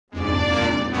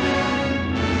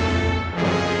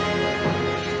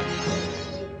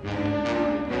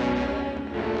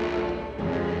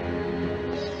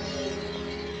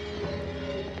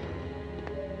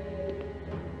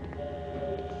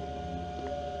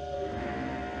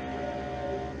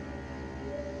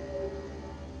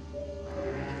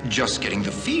Just getting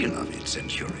the feel of it,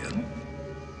 Centurion.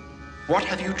 What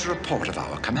have you to report of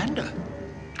our commander?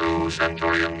 2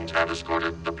 Centurions have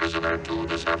escorted the prisoner to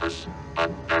the surface,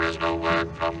 but there is no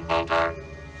word from Baltar.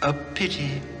 A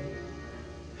pity.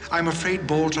 I'm afraid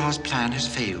Baltar's plan has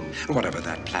failed, whatever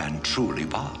that plan truly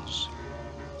was.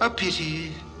 A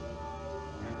pity.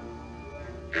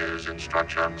 His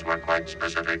instructions were quite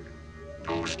specific.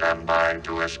 To stand by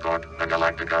to escort the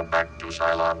Galactica back to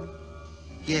Cylon.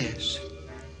 Yes.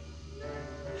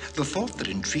 The thought that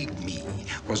intrigued me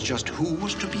was just who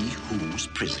was to be whose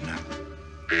prisoner.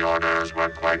 The orders were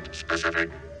quite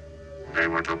specific. They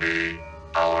were to be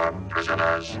our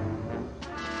prisoners.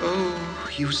 Oh,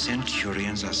 you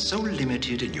Centurions are so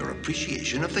limited in your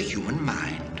appreciation of the human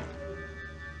mind.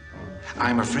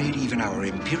 I'm afraid even our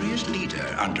imperious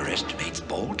leader underestimates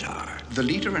Baltar. The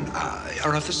leader and I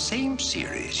are of the same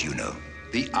series, you know,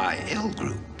 the IL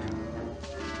group.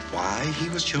 Why he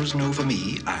was chosen over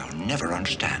me, I'll never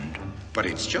understand. But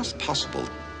it's just possible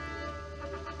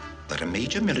that a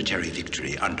major military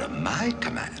victory under my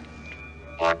command...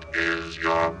 What is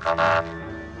your command?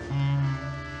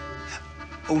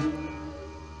 Oh,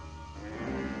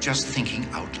 just thinking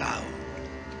out loud.